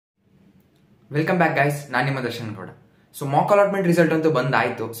Welcome back guys, ನಾನು ನಿಮ್ಮ Darshan Gowda. So Mach allotment result ಅಂತೂ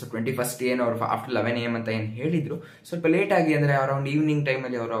ಬಂದಾಯ್ತು. ಸೊ 21st ಏನು ಅವ್ರು ಆಫ್ಟರ್ 11 AM ಅಂತ ಏನು ಹೇಳಿದ್ರು, ಸ್ವಲ್ಪ ಲೇಟ್ ಆಗಿ ಅಂದ್ರೆ ಅರೌಂಡ್ ಈವ್ನಿಂಗ್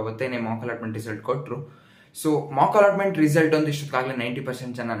ಟೈಮಲ್ಲಿ ಅವರು ಅವತ್ತೇನೆ ಮಾಕ್ ಅಲಾಟ್ಮೆಂಟ್ ರಿಸಲ್ಟ್ ಕೊಟ್ಟರು. ಸೊ ಮಾಕ್ ಅಲಾಟ್ಮೆಂಟ್ ರಿಸಲ್ಟ್ ಒಂದು ಇಷ್ಟೊತ್ತಾಗಲೇ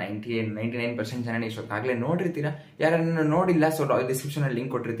 90% ಜನ 99% ಜನ ಇಷ್ಟೊತ್ತಾಗಲೇ ನೋಡಿರ್ತೀರಾ. ಯಾರನ್ನ ನೋಡಿಲ್ಲ, ಸೊ ಡಿಸ್ಕ್ರಿಪ್ಷನ್ ಅಲ್ಲಿ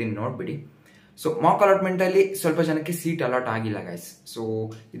ಲಿಂಕ್ ಕೊಟ್ಟಿರ್ತೀನಿ, ನೋಡ್ಬಿಡಿ. ಸೊ ಮಾಕ್ ಅಲಾಟ್ಮೆಂಟ್ ಅಲ್ಲಿ ಸ್ವಲ್ಪ ಜನಕ್ಕೆ ಸೀಟ್ ಅಲಾಟ್ ಆಗಿಲ್ಲ ಗೈಸ್. ಸೊ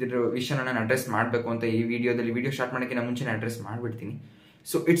ಇದ್ರ ವಿಷಯನ ನಾನು ಅಡ್ರೆಸ್ ಮಾಡಬೇಕು ಅಂತ ಈ ವಿಡಿಯೋ ಸ್ಟಾರ್ಟ್ ಮಾಡೋಕ್ಕಿಂತ ಮುಂಚೆ ಅಡ್ರೆಸ್ ಮಾಡ್ಬಿಡ್ತೀನಿ.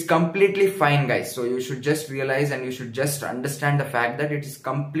 So it's completely fine guys. So you should just realize and you should just understand the fact that it is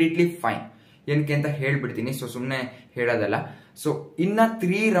completely fine. ಏನಕ್ಕೆ ಅಂತ ಹೇಳ್ಬಿಡ್ತೀನಿ, ಸೊ ಸುಮ್ಮನೆ ಹೇಳೋದಲ್ಲ. ಸೊ ಇನ್ನ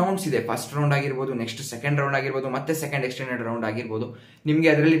 3 ರೌಂಡ್ಸ್ ಇದೆ. ಫಸ್ಟ್ ರೌಂಡ್ ಆಗಿರ್ಬೋದು, ನೆಕ್ಸ್ಟ್ ಸೆಕೆಂಡ್ ರೌಂಡ್ ಆಗಿರ್ಬೋದು, ಮತ್ತೆ ಸೆಕೆಂಡ್ ಎಕ್ಸ್ಟೆಂಡೆಡ್ ರೌಂಡ್ ಆಗಿರ್ಬೋದು. ನಿಮ್ಗೆ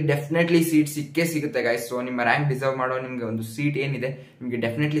ಅದರಲ್ಲಿ ಡೆಫಿನೆಟ್ಲಿ ಸೀಟ್ ಸಿಕ್ಕೇ ಸಿಗುತ್ತೆ ಗೈಸ್. ಸೊ ನಿಮ್ಮ ರ್ಯಾಂಕ್ ಡಿಸರ್ವ್ ಮಾಡೋ ನಿಮ್ಗೆ ಒಂದು ಸೀಟ್ ಏನಿದೆ ನಿಮ್ಗೆ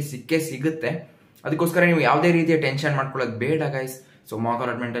ಡೆಫಿನೆಟ್ಲಿ ಸಿಕ್ಕೇ ಸಿಗುತ್ತೆ. ಅದಕ್ಕೋಸ್ಕರ ನೀವು ಯಾವುದೇ ರೀತಿಯ ಟೆನ್ಷನ್ ಮಾಡ್ಕೊಳ್ಳೋದು ಬೇಡ ಗೈಸ್. ಸೊ ಮಾಕ್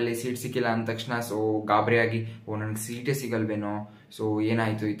ಅಲಾಟ್ಮೆಂಟ್ ಅಲ್ಲಿ ಸೀಟ್ ಸಿಕ್ಕಿಲ್ಲ ಅಂದ ತಕ್ಷಣ ಸೊ ಗಾಬರಿಯಾಗಿ ನನಗೆ ಸೀಟೇ ಸಿಗಲ್ವೇನೋ, ಸೊ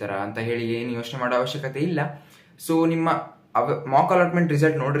ಏನಾಯ್ತು ಈ ತರ ಅಂತ ಹೇಳಿ ಏನು ಯೋಚನೆ ಮಾಡೋ ಅವಶ್ಯಕತೆ ಇಲ್ಲ. ಸೊ ನಿಮ್ಮ Mach allotment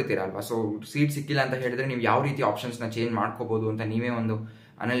result ನೋಡಿರ್ತೀರಲ್ವಾ, so seat ಸಿಕ್ಕಿಲ್ಲ ಅಂತ ಹೇಳಿದ್ರೆ ನೀವು ಯಾವ ರೀತಿ ಆಪ್ಷನ್ಸ್ ನ ಚೇಂಜ್ ಮಾಡ್ಕೋಬಹುದು ಅಂತ ನೀವೇ ಒಂದು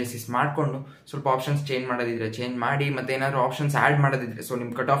ಅನಾಲಿಸಿಸ್ ಮಾಡ್ಕೊಂಡು ಸ್ವಲ್ಪ ಆಪ್ಷನ್ಸ್ ಚೇಂಜ್ ಮಾಡೋದಿದ್ರೆ ಚೇಂಜ್ ಮಾಡಿ, ಮತ್ತೆ ಏನಾದ್ರು ಆಪ್ಷನ್ಸ್ ಆಡ್ ಮಾಡೋದಿದ್ರೆ, ಸೊ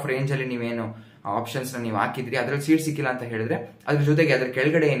ನಿಮ್ ಕಟ್ ಆಫ್ ರೇಂಜ್ ಅಲ್ಲಿ ನೀವೇನು ಆಪ್ಷನ್ಸ್ ನೀವು ಹಾಕಿದ್ರಿ ಅದ್ರಲ್ಲಿ ಸೀಟ್ ಸಿಕ್ಕಿಲ್ಲ ಅಂತ ಹೇಳಿದ್ರೆ ಅದ್ರ ಜೊತೆಗೆ ಅದ್ರ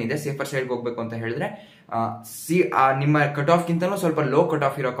ಕೆಳಗಡೆ ಏನಿದೆ ಸೇಫರ್ ಸೈಡ್ಗೆ ಹೋಗ್ಬೇಕು ಅಂತ ಹೇಳಿದ್ರೆ ನಿಮ್ಮ ಕಟ್ ಆಫ್ ಗಿಂತನೂ ಸ್ವಲ್ಪ ಲೋ ಕಟ್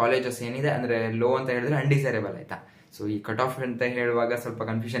ಆಫ್ ಇರೋ ಕಾಲೇಜಸ್ ಏನಿದೆ, ಅಂದ್ರೆ ಲೋ ಅಂತ ಹೇಳಿದ್ರೆ ಅನ್ಡಿಸೈರೇಬಲ್ ಆಯ್ತಾ. ಸೊ ಈ ಕಟ್ ಆಫ್ ಅಂತ ಹೇಳುವಾಗ ಸ್ವಲ್ಪ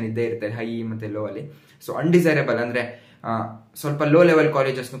ಕನ್ಫ್ಯೂಷನ್ ಇದ್ದೇ ಇರುತ್ತೆ ಹೈ ಮತ್ತೆ ಲೋ ಅಲ್ಲಿ. ಸೊ ಅನ್ಡಿಸೈರೇಬಲ್ ಅಂದ್ರೆ ಸ್ವಲ್ಪ ಲೋ ಲೆವೆಲ್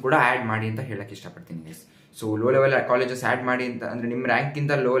ಕಾಲೇಜಸ್ ಕೂಡ ಆಡ್ ಮಾಡಿ ಅಂತ ಹೇಳಕ್ ಇಷ್ಟಪಡ್ತೀನಿ guys. So low level colleges add ಮಾಡಿ ಅಂತ ಅಂದ್ರೆ ನಿಮ್ಮ ರ್ಯಾಂಕ್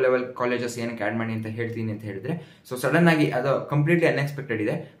ಗಿಂತ ಲೋ ಲೆವೆಲ್ ಕಾಲೇಜಸ್ ಏನಕ್ಕೆ ಆಡ್ ಮಾಡಿ ಅಂತ ಹೇಳ್ತೀನಿ ಅಂತ ಹೇಳಿದ್ರೆ, ಸೊ ಸಡನ್ ಆಗಿ ಅದು ಕಂಪ್ಲೀಟ್ಲಿ ಅನ್ಎಕ್ಸ್ಪೆಕ್ಟೆಡ್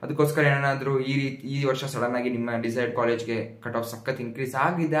ಇದೆ. ಅದಕ್ಕೋಸ್ಕರ ಏನಾದ್ರು ಈ ವರ್ಷ ಸಡನ್ ಆಗಿ ನಿಮ್ಮ ಡಿಸೈಡ್ ಕಾಲೇಜ್ಗೆ ಕಟ್ ಆಫ್ ಸಖತ್ ಇನ್ಕ್ರೀಸ್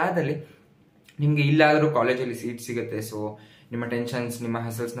ಆಗಿದೆ ಆದಲ್ಲಿ ನಿಮ್ಗೆ ಇಲ್ಲಾದ್ರೂ ಕಾಲೇಜಲ್ಲಿ ಸೀಟ್ ಸಿಗುತ್ತೆ. ಸೊ ನಿಮ್ಮ ಟೆನ್ಷನ್ಸ್, ನಿಮ್ಮ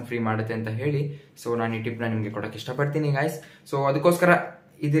ಹಸಲ್ಸ್ ನ ಫ್ರೀ ಮಾಡುತ್ತೆ ಅಂತ ಹೇಳಿ ಸೊ ನಾನು ಈ ಟಿಪ್ ನ ನಿಮ್ಗೆ ಕೊಡಕ್ಕೆ ಇಷ್ಟಪಡ್ತೀನಿ ಗೈಸ್. ಸೊ ಅದಕ್ಕೋಸ್ಕರ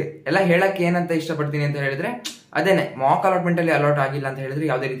ಇದು ಎಲ್ಲ ಹೇಳಕ್ ಏನಂತ ಇಷ್ಟಪಡ್ತೀನಿ ಅಂತ ಹೇಳಿದ್ರೆ ಅದೇನೆ, ಮಾಕ್ ಅಲಾಟ್ಮೆಂಟ್ ಅಲ್ಲಿ ಅಲಾಟ್ ಆಗಿಲ್ಲ ಅಂತ ಹೇಳಿದ್ರೆ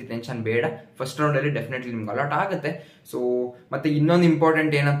ಯಾವುದೇ ರೀತಿ ಟೆನ್ಷನ್ ಬೇಡ. ಫಸ್ಟ್ ರೌಂಡ್ ಅಲ್ಲಿ ಡೆಫಿನೆಟ್ಲಿ ನಿಮ್ಗೆ ಅಲಾಟ್ ಆಗುತ್ತೆ. ಸೊ ಮತ್ತೆ ಇನ್ನೊಂದು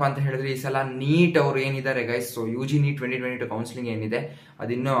ಇಂಪಾರ್ಟೆಂಟ್ ಏನಪ್ಪಾ ಅಂತ ಹೇಳಿದ್ರೆ ಈ ಸಲ ನೀಟ್ ಅವ್ರು ಏನಿದ್ದಾರೆ guys, so UG neat 2022 counselling ಏನಿದೆ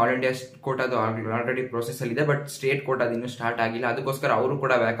ಅದಿನ್ನೂ ಆಲ್ ಇಂಡಿಯಾ ಕೋಟ್ ಅದು ಆಲ್ರೆಡಿ ಪ್ರೊಸೆಸ್ ಅಲ್ಲಿ ಇದೆ, ಬಟ್ ಸ್ಟೇಟ್ ಕೋಟ್ ಅದು ಇನ್ನೂ ಸ್ಟಾರ್ಟ್ ಆಗಿಲ್ಲ. ಅದಕ್ಕೋಸ್ಕರ ಅವರು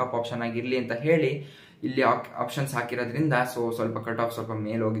ಕೂಡ ಬ್ಯಾಕಪ್ ಆಪ್ಷನ್ ಆಗಿರ್ಲಿ ಅಂತ ಹೇಳಿ ಇಲ್ಲಿ ಆಪ್ಷನ್ಸ್ ಹಾಕಿರೋದ್ರಿಂದ ಸೊ ಸ್ವಲ್ಪ ಕಟ್ ಆಫ್ ಸ್ವಲ್ಪ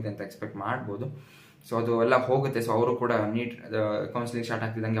ಮೇಲ್ ಹೋಗಿದೆ ಅಂತ ಎಕ್ಸ್ಪೆಕ್ಟ್ ಮಾಡ್ಬೋದು. ಸೊ ಅದು ಎಲ್ಲ ಹೋಗುತ್ತೆ. ಸೊ ಅವರು ಕೂಡ ನೀಟ್ ಕೌನ್ಸಿಲಿಂಗ್ ಸ್ಟಾರ್ಟ್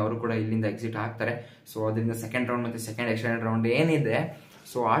ಆಗ್ತಿದ್ದಂಗೆ ಅವರು ಕೂಡ ಇಲ್ಲಿಂದ ಎಕ್ಸಿಟ್ ಆಗ್ತಾರೆ. ಸೊ ಅದರಿಂದ ಸೆಕೆಂಡ್ ರೌಂಡ್ ಮತ್ತೆ ಸೆಕೆಂಡ್ ಎಕ್ಸ್ಟೆಂಡೆಡ್ ರೌಂಡ್ ಏನಿದೆ,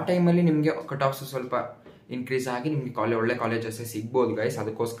 ಸೊ ಆ ಟೈಮಲ್ಲಿ ನಿಮಗೆ ಕಟ್ ಆಫ್ಸ್ ಸ್ವಲ್ಪ ಇನ್ಕ್ರೀಸ್ ಆಗಿ ನಿಮ್ಗೆ ಒಳ್ಳೆ ಕಾಲೇಜಸ್ ಸಿಗ್ಬೋದು ಗೈಸ್.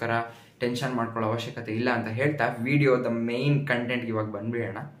 ಅದಕ್ಕೋಸ್ಕರ ಟೆನ್ಷನ್ ಮಾಡ್ಕೊಳ್ಳೋ ಅವಶ್ಯಕತೆ ಇಲ್ಲ ಅಂತ ಹೇಳ್ತಾ ವಿಡಿಯೋದ ಮೇನ್ ಕಂಟೆಂಟ್ ಇವಾಗ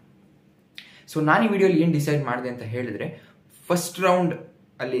ಬಂದ್ಬಿಡೋಣ. ಸೊ ನಾನು ಈ ವಿಡಿಯೋಲಿ ಏನು ಡಿಸೈಡ್ ಮಾಡಿದೆ ಅಂತ ಹೇಳಿದ್ರೆ, ಫಸ್ಟ್ ರೌಂಡ್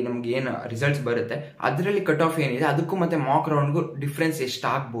ಅಲ್ಲಿ ನಮ್ಗೆ ಏನು ರಿಸಲ್ಟ್ಸ್ ಬರುತ್ತೆ ಅದರಲ್ಲಿ ಕಟ್ ಆಫ್ ಏನಿದೆ ಅದಕ್ಕೂ ಮತ್ತೆ ಮಾಕ್ ರೌಂಡ್ಗೂ ಡಿಫ್ರೆನ್ಸ್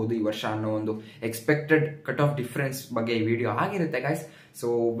ಎಷ್ಟಾಗ್ಬೋದು ಈ ವರ್ಷ ಅನ್ನೋ ಒಂದು ಎಕ್ಸ್ಪೆಕ್ಟೆಡ್ ಕಟ್ ಆಫ್ ಡಿಫ್ರೆನ್ಸ್ ಬಗ್ಗೆ ಈ ವಿಡಿಯೋ ಆಗಿರುತ್ತೆ ಗೈಸ್. ಸೊ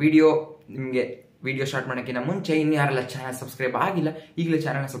ವಿಡಿಯೋ ಸ್ಟಾರ್ಟ್ ಮಾಡೋಕ್ಕಿಂತ ಮುಂಚೆ ಇನ್ಯಾರೆಲ್ಲ ಚಾನಲ್ ಸಬ್ಸ್ಕ್ರೈಬ್ ಆಗಿಲ್ಲ ಈಗಲೇ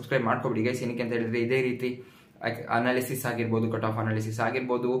ಚಾನಲ್ನ ಸಬ್ಸ್ಕ್ರೈಬ್ ಮಾಡ್ಕೊಬಿಡಿ ಗೈಸ್. ಏನಕ್ಕೆ ಅಂತ ಹೇಳಿದ್ರೆ ಇದೇ ರೀತಿ ಅನಾಲಿಸಿಸ್ ಆಗಿರ್ಬೋದು, ಕಟ್ ಆಫ್ ಅನಾಲಿಸಿಸ್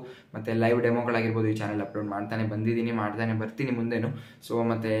ಆಗಿರ್ಬೋದು, ಮತ್ತೆ ಲೈವ್ ಡೆಮೋಗಳಾಗಿರ್ಬೋದು ಈ ಚಾನಲ್ ಅಪ್ಲೋಡ್ ಮಾಡ್ತಾನೆ ಬರ್ತೀನಿ ಮುಂದೆನು. ಸೊ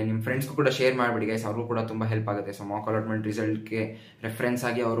ಮತ್ತೆ ನಿಮ್ಮ ಫ್ರೆಂಡ್ಸ್ಗೂ ಕೂಡ ಶೇರ್ ಮಾಡಿಬಿಡಿ ಗೈಸ್, ಅವ್ರಿಗೂ ಕೂಡ ತುಂಬಾ ಹೆಲ್ಪ್ ಆಗುತ್ತೆ. ಸೊ ಮಾಕ್ ಅಲಾಟ್ಮೆಂಟ್ ರಿಸಲ್ಟ್ಗೆ ರೆಫರೆನ್ಸ್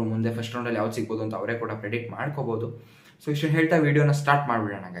ಆಗಿ ಅವರು ಮುಂದೆ ಫಸ್ಟ್ ರೌಂಡಲ್ಲಿ ಯಾವ್ದು ಸಿಗ್ಬೋದು ಅಂತ ಅವರೇ ಕೂಡ ಪ್ರೆಡಿಕ್ಟ್ ಮಾಡ್ಕೋಬಹುದು. ಸೊ ಇಷ್ಟು ಹೇಳ್ತಾ ವಿಡಿಯೋನ ಸ್ಟಾರ್ಟ್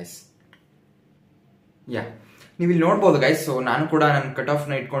ಮಾಡ್ಬಿಡೋಣ ಗೈಸ್. ನೀವು ಇಲ್ಲಿ ನೋಡ್ಬೋದು ಗೈಸ್, ಸೊ ನಾನು ಕೂಡ ನನ್ನ ಕಟ್ ಆಫ್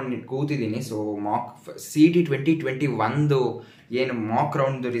ನ ಇಟ್ಕೊಂಡು ಕೂತಿದ್ದೀನಿ. ಸೊ ಮಾಕ್ CT 2021 ಏನು ಮಾಕ್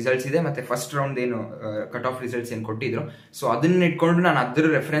ರೌಂಡ್ ರಿಸಲ್ಟ್ಸ್ ಇದೆ ಮತ್ತೆ ಫಸ್ಟ್ ರೌಂಡ್ ಏನು ಕಟ್ ಆಫ್ ರಿಸಲ್ಟ್ಸ್ ಏನು ಕೊಟ್ಟಿದ್ರು, ಸೊ ಅದನ್ನ ಇಟ್ಕೊಂಡು ನಾನು ಅದ್ರ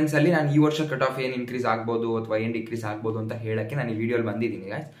ರೆಫರೆನ್ಸ್ ಅಲ್ಲಿ ನಾನು ಈ ವರ್ಷ ಕಟ್ ಆಫ್ ಏನು ಇನ್ಕ್ರೀಸ್ ಆಗ್ಬೋದು ಅಥವಾ ಏನು ಡಿಕ್ರೀಸ್ ಆಗ್ಬೋದು ಅಂತ ಹೇಳಕ್ಕೆ ನಾನು ಈ ವಿಡಿಯೋಲಿ ಬಂದಿದ್ದೀನಿ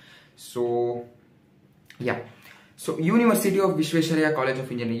guys. So university of Visvesvaraya college of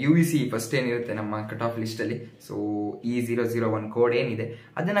engineering UVC first ಏನಿರುತ್ತೆ ನಮ್ಮ ಕಟ್ ಆಫ್ ಲಿಸ್ಟ್ ಅಲ್ಲಿ, ಸೊ E001 ಕೋಡ್ ಏನಿದೆ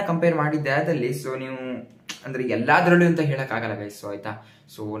ಅದನ್ನ ಕಂಪೇರ್ ಮಾಡಿದ್ದೆ ಅದಲ್ಲಿ ಸೊ ನೀವು ಅಂದ್ರೆ ಎಲ್ಲಾದ್ರಲ್ಲೂ ಅಂತ ಹೇಳಕ್ ಆಗಲ್ಲ ಗೈಸ್. ಸೊ ಆಯ್ತಾ,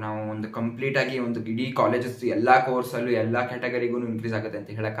 ಸೊ ನಾವು ಒಂದು ಕಂಪ್ಲೀಟ್ ಆಗಿ ಒಂದು ಇಡೀ ಕಾಲೇಜಸ್ ಎಲ್ಲಾ ಕೋರ್ಸ್ ಅಲ್ಲೂ ಎಲ್ಲಾ ಕ್ಯಾಟಗರಿಗೂ ಇನ್ಕ್ರೀಸ್ ಆಗುತ್ತೆ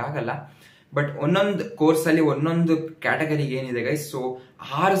ಅಂತ ಹೇಳಕ್ ಆಗಲ್ಲ. ಬಟ್ ಒಂದೊಂದು ಕೋರ್ಸ್ ಅಲ್ಲಿ ಒಂದೊಂದು ಕ್ಯಾಟಗರಿಗೆ ಏನಿದೆ ಗೈಸ್, ಸೊ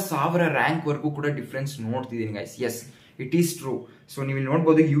 6,000 ರ್ಯಾಂಕ್ ವರ್ಗೂ ಕೂಡ difference ನೋಡ್ತಿದ್ದೀನಿ guys. S, it is true. So ನೀವು ಇಲ್ಲಿ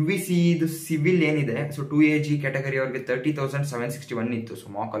ನೋಡ್ಬೋದು UVC ಇದು ಸಿವಿಲ್ ಏನಿದೆ, ಸೊ 2AG ಕ್ಯಾಟಗರಿ ಅವ್ರಿಗೆ 30,761 ಇತ್ತು. ಸೊ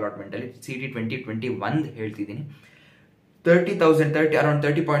ಮಾಕ್ ಅಲಾಟ್ಮೆಂಟ್ ಅಲ್ಲಿ CT 2021 ಹೇಳ್ತಿದ್ದೀನಿ ಅರೌಂಡ್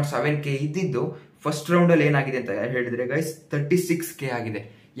 30.7K ಇದ್ದಿದ್ದು ಫಸ್ಟ್ ರೌಂಡ್ ಅಲ್ಲಿ ಏನಾಗಿದೆ ಅಂತ ಹೇಳಿದ್ರೆ ಗೈಸ್ 36K ಆಗಿದೆ.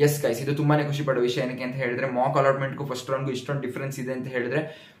 ಎಸ್ ಗೈಸ್, ಇದು ತುಂಬಾನೇ ಖುಷಿ ಪಡೋ ವಿಷಯ. ಏನಕ್ಕೆ ಅಂತ ಹೇಳಿದ್ರೆ ಮಾಕ್ ಅಲಾಟ್ಮೆಂಟ್ಗೂ ಫಸ್ಟ್ ರೌಂಡ್ಗೂ ಇಷ್ಟೊಂದು ಡಿಫ್ರೆನ್ಸ್ ಇದೆ ಅಂತ ಹೇಳಿದ್ರೆ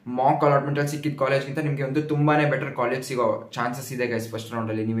ಮಾಕ್ ಅಲಾಟ್ಮೆಂಟ್ ಅಲ್ಲಿ ಸಿಕ್ಕಿದ ಕಾಲೇಜ್ಗಿಂತ ನಿಮಗೆ ಒಂದು ತುಂಬಾನೇ ಬೆಟರ್ ಕಾಲೇಜ್ ಸಿಗೋ ಚಾನ್ಸಸ್ ಇದೆ ಗೈಸ್ ಫಸ್ಟ್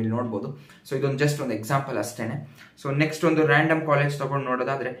ರೌಂಡ್ ಅಲ್ಲಿ, ನೀವು ಇಲ್ಲಿ ನೋಡ್ಬೋದು. ಸೊ ಇದೊಂದು ಜಸ್ಟ್ ಒಂದು ಎಕ್ಸಾಂಪಲ್ ಅಷ್ಟೇನೆ. ಸೊ ನೆಕ್ಸ್ಟ್ ಒಂದು ರ್ಯಾಂಡಮ್ ಕಾಲೇಜ್ ತಗೊಂಡು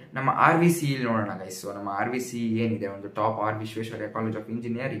ನೋಡೋದಾದ್ರೆ ನಮ್ಮ RVC ಇಲ್ಲಿ ನೋಡೋಣ ಗೈಸ್. ಸೊ ನಮ್ಮ RVC ಏನಿದೆ ಒಂದು top Visvesvaraya college of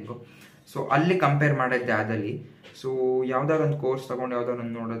engineering, so ಅಲ್ಲಿ ಕಂಪೇರ್ ಮಾಡಿದ್ದೆ ಆದಲ್ಲಿ ಸೊ ಯಾವ್ದಾದ್ರು ಒಂದು ಕೋರ್ಸ್ ತಗೊಂಡು ಯಾವ್ದಾದ್ರು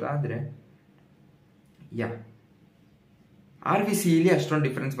ಒಂದು ನೋಡೋದಾದ್ರೆ RVCEಲಿ ಅಷ್ಟೊಂದು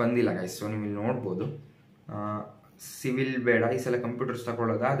ಡಿಫ್ರೆನ್ಸ್ ಬಂದಿಲ್ಲ ಗೈಸ್. ಸೊ ನೀವು ಇಲ್ಲಿ ನೋಡ್ಬೋದು. ಸಿವಿಲ್ ಬೇಡ, ಈ ಸಲ ಕಂಪ್ಯೂಟರ್ಸ್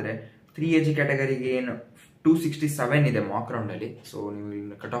ತಗೊಳ್ಳೋದಾದ್ರೆ 3AG ಕ್ಯಾಟಗರಿಗೆ ಏನು 267 ಇದೆ ಮಾಕ್ ರೌಂಡಲ್ಲಿ. ಸೊ ನೀವು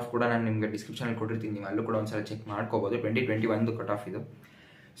ಇಲ್ಲಿ ಕಟ್ ಆಫ್ ಕೂಡ ನಾನು ನಿಮಗೆ ಡಿಸ್ಕ್ರಿಪ್ಷನಲ್ಲಿ ಕೊಟ್ಟಿರ್ತೀನಿ, ನೀವು ಅಲ್ಲೂ ಕೂಡ ಒಂದ್ಸಲ ಚೆಕ್ ಮಾಡ್ಕೋಬೋದು. 2021 ಕಟ್ ಆಫ್ ಇದು.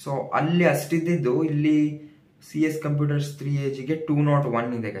 ಸೊ ಅಲ್ಲಿ ಅಷ್ಟಿದ್ದು ಇಲ್ಲಿ CS ಕಂಪ್ಯೂಟರ್ಸ್ 3AGಗೆ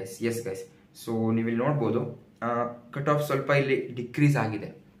 201 ಇದೆ ಗೈಸ್. Yes guys. ಸೊ ನೀವು ಇಲ್ಲಿ ನೋಡ್ಬೋದು ಕಟ್ ಆಫ್ ಸ್ವಲ್ಪ ಇಲ್ಲಿ ಡಿಕ್ರೀಸ್ ಆಗಿದೆ.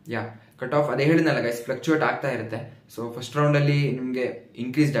 ಕಟ್ ಆಫ್ ಅದೇ ಹೇಳಿದ್ನಲ್ಲ ಗೈಸ್, ಫ್ಲಕ್ಚುಯೇಟ್ ಆಗ್ತಾ ಇರುತ್ತೆ. ಸೊ ಫಸ್ಟ್ ರೌಂಡಲ್ಲಿ ನಿಮಗೆ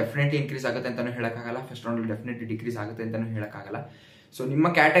ಡೆಫಿನೆಟ್ಲಿ ಇನ್ಕ್ರೀಸ್ ಆಗುತ್ತೆ ಅಂತಾನು ಹೇಳೋಕ್ಕಾಗಲ್ಲ, ಫಸ್ಟ್ ರೌಂಡಲ್ಲಿ ಡೆಫಿನೆಟ್ಲಿ ಡಿಕ್ರೀಸ್ ಆಗುತ್ತೆ ಅಂತಾನು ಹೇಳೋಕ್ಕಾಗಲ್ಲ. ಸೊ ನಿಮ್ಮ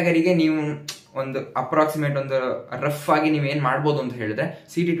ಕ್ಯಾಟಗರಿಗೆ ನೀವು ಒಂದು ಅಪ್ರಾಕ್ಸಿಮೇಟ್ ಒಂದು ರಫ್ ಆಗಿ ನೀವು ಏನು ಮಾಡ್ಬೋದು ಅಂತ ಹೇಳಿದ್ರೆ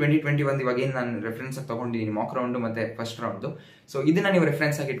CT 2021 ಇವಾಗ ಏನು ನಾನು ರೆಫರೆನ್ಸ್ ಆಗಿ ತಗೊಂಡಿದ್ದೀನಿ ಮಾಕ್ ರೌಂಡ್ ಮತ್ತೆ ಫಸ್ಟ್ ರೌಂಡ್. ಸೊ ಇದನ್ನ ನೀವು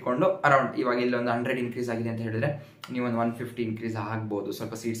ರೆಫರೆನ್ಸ್ ಆಗಿ ಇಟ್ಕೊಂಡು ಅರೌಂಡ್ ಇವಾಗ ಇಲ್ಲಿ ಒಂದು 100 ಇನ್ಕ್ರೀಸ್ ಆಗಿದೆ ಅಂತ ಹೇಳಿದ್ರೆ ನೀವು ಒಂದು 150 ಇನ್ಕ್ರೀಸ್ ಆಗ್ಬೋದು.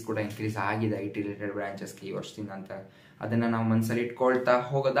 ಸ್ವಲ್ಪ ಸೀಟ್ಸ್ ಕೂಡ ಇನ್ಕ್ರೀಸ್ ಆಗಿದೆ IT ರಿಲೇಟೆಡ್ ಬ್ರಾಂಚಸ್ಗೆ ಈ ವರ್ಷದಿಂದ ಅಂತ ಅದನ್ನ ನಾವು ಮನಸ್ಸಲ್ಲಿ ಇಟ್ಕೊಳ್ತಾ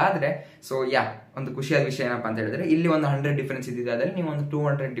ಹೋಗೋದಾದ್ರೆ ಸೊ ಒಂದು ಖುಷಿಯಾದ ವಿಷಯ ಏನಪ್ಪಾ ಅಂತ ಹೇಳಿದ್ರೆ ಇಲ್ಲಿ ಒಂದು 100 ಡಿಫರೆನ್ಸ್ ಇದ್ದಿದ್ದಾದ್ರೆ ನೀವು ಒಂದು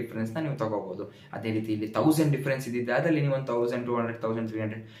 200 ಡಿಫರೆನ್ಸ್ ನೀವು ತಗೋಬಹುದು. ಅದೇ ರೀತಿ ಇಲ್ಲಿ 1000 ಡಿಫರೆನ್ಸ್ ಇದ್ದಿದ್ದಾದ್ರೆ ನೀವು ಒಂದು 1200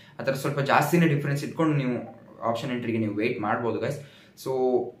 1300 ಆ ಥರ ಸ್ವಲ್ಪ ಜಾಸ್ತಿನೇ ಡಿಫರೆನ್ಸ್ ಇಟ್ಕೊಂಡು ನೀವು ಆಪ್ಷನ್ ಎಂಟ್ರಿಗೆ ನೀವು ವೇಟ್ ಮಾಡ್ಬೋದು ಗೈಸ್. ಸೊ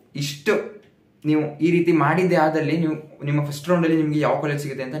ಇಷ್ಟು ನೀವು ಈ ರೀತಿ ಮಾಡಿದ್ದೆ ಆದಲ್ಲಿ ನೀವು ನಿಮ್ಮ ಫಸ್ಟ್ ರೌಂಡಲ್ಲಿ ನಿಮಗೆ ಯಾವ ಕಾಲೇಜ್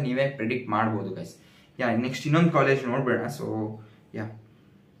ಸಿಗುತ್ತೆ ಅಂತ ನೀವೇ ಪ್ರೆಡಿಕ್ಟ್ ಮಾಡ್ಬೋದು ಗೈಸ್. ನೆಕ್ಸ್ಟ್ ಇನ್ನೊಂದು ಕಾಲೇಜ್ ನೋಡ್ಬೇಡ. ಸೊ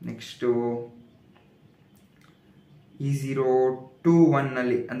ನೆಕ್ಸ್ಟು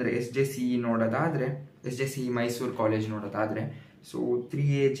E021 ಅಂದರೆ SJCE ನೋಡೋದಾದ್ರೆ SJCE ಮೈಸೂರು ಕಾಲೇಜ್ ನೋಡೋದಾದ್ರೆ ಸೊ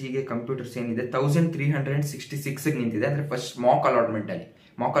 3AGಗೆ ಕಂಪ್ಯೂಟರ್ಸ್ ಏನಿದೆ 1366 ನಿಂತಿದೆ. ಅಂದರೆ ಫಸ್ಟ್ ಮಾಕ್ ಅಲಾಟ್ಮೆಂಟಲ್ಲಿ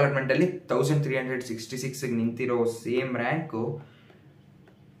 1366 ನಿಂತಿರೋ ಸೇಮ್ ರ್ಯಾಂಕು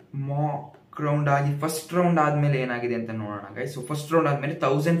ಮಾಕ್ ರೌಂಡ್ ಆಗಿ ಫಸ್ಟ್ ರೌಂಡ್ ಆದ್ಮೇಲೆ ಏನಾಗಿದೆ ಅಂತ ನೋಡೋಣ ಗೈಸ್. ಸೊ ಫಸ್ಟ್ ರೌಂಡ್ ಆದ್ಮೇಲೆ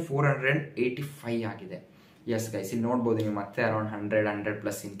 1485 ಆಗಿದೆ. ಎಸ್ ಗೈಸ್, ಇಲ್ಲಿ ನೋಡ್ಬೋದು ನೀವು ಮತ್ತೆ ಅರೌಂಡ್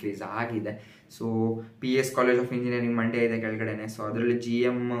 100+ ಇನ್ಕ್ರೀಸ್ ಆಗಿದೆ. So PS college of engineering Mandya ಇದೆ ಕೆಳಗಡೆನೆ. ಸೊ ಅದರಲ್ಲಿ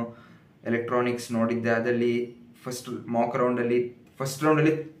GM ಎಲೆಕ್ಟ್ರಾನಿಕ್ಸ್ ನೋಡಿದ್ದೆ, ಅದರಲ್ಲಿ ಫಸ್ಟ್ ಮಾಕ್ ರೌಂಡಲ್ಲಿ ಫಸ್ಟ್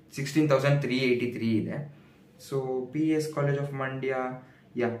ರೌಂಡಲ್ಲಿ 16,383 ಇದೆ. So PS college of Mandya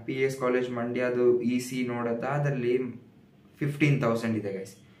PS college ಮಂಡ್ಯದು EC ನೋಡೋದಾದಲ್ಲಿ 15,000 ಇದೆ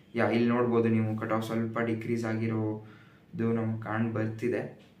ಗೈಸ್. ಇಲ್ಲಿ ನೋಡ್ಬೋದು ನೀವು ಕಟ್ ಆಫ್ ಸ್ವಲ್ಪ ಡಿಕ್ರೀಸ್ ಆಗಿರೋದು ನಮ್ಗೆ ಕಾಣ್ ಬರ್ತಿದೆ.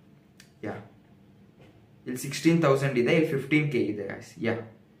 ಇಲ್ಲಿ 16,000 ಇದೆ, ಇಲ್ಲಿ 15K ಇದೆ ಗೈಸ್.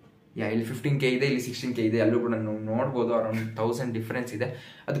 ಇಲ್ಲಿ 15K ಇದೆ, ಇಲ್ಲಿ 16K ಇದೆ. ಅಲ್ಲೂ ಕೂಡ ನೀವು ನೋಡ್ಬೋದು ಅರೌಂಡ್ 1000 ಡಿಫರೆನ್ಸ್ ಇದೆ.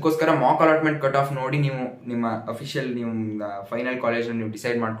 ಅದಕ್ಕೋಸ್ಕರ ಮಾಕ್ ಅಲಾಟ್ಮೆಂಟ್ ಕಟ್ ಆಫ್ ನೋಡಿ ನೀವು ನಿಮ್ಮ ಅಫಿಷಿಯಲ್ ನೀವು ಫೈನಲ್ ಕಾಲೇಜ್ ನೀವು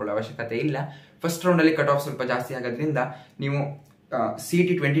ಡಿಸೈಡ್ ಮಾಡ್ಕೊಳ್ಳೋ ಅವಶ್ಯಕತೆ ಇಲ್ಲ. ಫಸ್ಟ್ ರೌಂಡಲ್ಲಿ ಕಟ್ ಆಫ್ ಸ್ವಲ್ಪ ಜಾಸ್ತಿ ಆಗೋದ್ರಿಂದ ನೀವು CT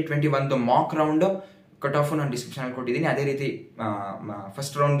 2021 Mach round cut off ನಾನು ಡಿಸ್ಕ್ರಿಪ್ಷನಲ್ಲಿ ಕೊಟ್ಟಿದ್ದೀನಿ. ಅದೇ ರೀತಿ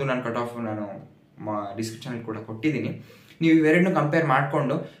ಫಸ್ಟ್ ರೌಂಡ್ ನಾನು ಕಟ್ ಆಫ್ ನಾನು ಡಿಸ್ಕ್ರಿಪ್ಷನಲ್ಲಿ ಕೂಡ ಕೊಟ್ಟಿದ್ದೀನಿ. ನೀವು ಇವೆರಡನ್ನೂ ಕಂಪೇರ್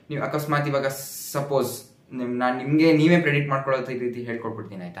ಮಾಡಿಕೊಂಡು ನೀವು ಅಕಸ್ಮಾತ್ ಇವಾಗ ಸಪೋಸ್ ನಾನು ನಿಮಗೆ ನೀವೇ ಪ್ರೆಡಿಕ್ಟ್ ಮಾಡ್ಕೊಳ್ಳೋ ರೀತಿ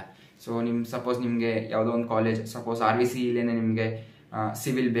ಹೇಳ್ಕೊಟ್ಬಿಡ್ತೀನಿ ಆಯ್ತಾ. ಸೊ ಸಪೋಸ್ ನಿಮಗೆ ಯಾವುದೋ ಒಂದು ಕಾಲೇಜ್ ಸಪೋಸ್ RVCEಲೇನೆ ನಿಮಗೆ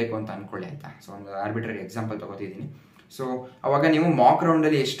ಸಿವಿಲ್ ಬೇಕು ಅಂತ ಅನ್ಕೊಳ್ಳಿ ಆಯ್ತಾ. ಸೊ ಒಂದು ಆರ್ಬಿಟ್ರರಿ ಎಕ್ಸಾಂಪಲ್ ತಗೋತಿದ್ದೀನಿ. ಸೊ ಅವಾಗ ನೀವು ಮಾಕ್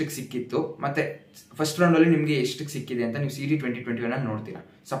ರೌಂಡಲ್ಲಿ ಎಷ್ಟಕ್ಕೆ ಸಿಕ್ಕಿತ್ತು ಮತ್ತೆ ಫಸ್ಟ್ ರೌಂಡಲ್ಲಿ ನಿಮಗೆ ಎಷ್ಟಕ್ಕೆ ಸಿಕ್ಕಿದೆ ಅಂತ ನೀವು CT 2021 ನೋಡ್ತೀರಾ.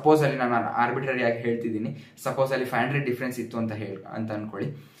 ಸಪೋಸ್ ಅಲ್ಲಿ ನಾನು ಆರ್ಬಿಟ್ರರಿ ಆಗಿ ಹೇಳ್ತಿದ್ದೀನಿ, ಸಪೋಸ್ ಅಲ್ಲಿ 500 ಡಿಫ್ರೆನ್ಸ್ ಇತ್ತು ಅಂತ ಅನ್ಕೊಳ್ಳಿ.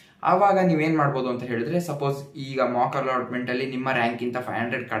 ಆವಾಗ ನೀವೇನು ಮಾಡ್ಬೋದು ಅಂತ ಹೇಳಿದ್ರೆ ಸಪೋಸ್ ಈಗ ಮಾಕ್ ಅಲಾಟ್ಮೆಂಟ್ ಅಲ್ಲಿ ನಿಮ್ಮ ರ್ಯಾಂಕಿಂತ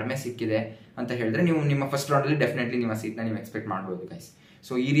 500 ಕಡಿಮೆ ಸಿಕ್ಕಿದೆ ಅಂತ ಹೇಳಿದ್ರೆ ನೀವು ನಿಮ್ಮ ಫಸ್ಟ್ ರೌಂಡಲ್ಲಿ ಡೆಫಿನೆಟ್ಲಿ ನಿಮ್ಮ ಸೀಟ್ನ ನೀವು ಎಕ್ಸ್ಪೆಕ್ಟ್ ಮಾಡ್ಬೋದು ಗೈಸ್.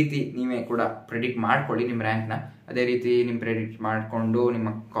 ಸೊ ಈ ರೀತಿ ನೀವೇ ಕೂಡ ಪ್ರೆಡಿಕ್ಟ್ ಮಾಡ್ಕೊಳ್ಳಿ ನಿಮ್ಮ ರ್ಯಾಂಕ್ನ. ಅದೇ ರೀತಿ ನಿಮ್ಮ ಪ್ರೆಡಿಕ್ಟ್ ಮಾಡಿಕೊಂಡು ನಿಮ್ಮ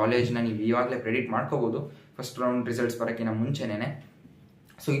ಕಾಲೇಜ್ನ ನೀವು ಇವಾಗಲೇ ಪ್ರೆಡಿಕ್ಟ್ ಮಾಡ್ಕೋಬೋದು ಫಸ್ಟ್ ರೌಂಡ್ ರಿಸಲ್ಟ್ಸ್ ಬರೋಕ್ಕಿಂತ ಮುಂಚೆನೇ.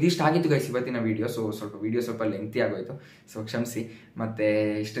 ಸೊ ಇದಿಷ್ಟು ಆಗಿತ್ತು ಗೈಸ್ ಇವತ್ತಿನ ವಿಡಿಯೋ. ಸೊ ಸ್ವಲ್ಪ ಲೆಂತಿ ಆಗೋಯ್ತು, ಸೊ ಕ್ಷಮಿಸಿ. ಮತ್ತೆ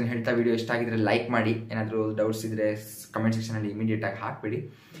ಇಷ್ಟನ್ನು ಹೇಳ್ತಾ ವಿಡಿಯೋ ಇಷ್ಟ ಆಗಿದ್ರೆ ಲೈಕ್ ಮಾಡಿ, ಏನಾದರೂ ಡೌಟ್ಸ್ ಇದ್ದರೆ ಕಮೆಂಟ್ ಸೆಕ್ಷನಲ್ಲಿ ಇಮಿಡಿಯೇಟಾಗಿ ಹಾಕ್ಬಿಡಿ.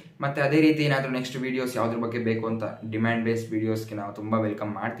 ಮತ್ತು ಅದೇ ರೀತಿ ಏನಾದರೂ ನೆಕ್ಸ್ಟ್ ವೀಡಿಯೋಸ್ ಯಾವುದ್ರ ಬಗ್ಗೆ ಬೇಕು ಅಂತ ಡಿಮ್ಯಾಂಡ್ ಬೇಸ್ಡ್ ವೀಡಿಯೋಸ್ಗೆ ನಾವು ತುಂಬ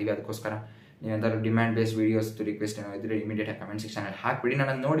ವೆಲ್ಕಮ್ ಮಾಡ್ತೀವಿ. ಅದಕ್ಕೋಸ್ಕರ ನೀವೇನಾದರೂ ಡಿಮ್ಯಾಂಡ್ ಬೇಸ್ಡ್ ವೀಡಿಯೋಸ್ ರಿಕ್ವೆಸ್ಟ್ ಏನೋ ಇದ್ದರೆ ಇಮಿಡಿಯೇಟಾಗಿ ಕಮೆಂಟ್ ಸೆಕ್ಷನಲ್ಲಿ ಹಾಕ್ಬಿಡಿ.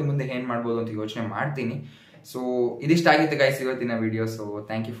 ನಾನು ನೋಡಿ ಮುಂದೆ ಏನು ಮಾಡ್ಬೋದು ಅಂತ ಯೋಚನೆ ಮಾಡ್ತೀನಿ. ಸೊ ಇದಿಷ್ಟಾಗಿತ್ತು ಗೈಸ್ ಇವತ್ತಿನ video. So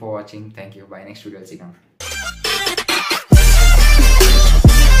thank you for watching. Thank you. By. Next video ಸಿಗೋಣ.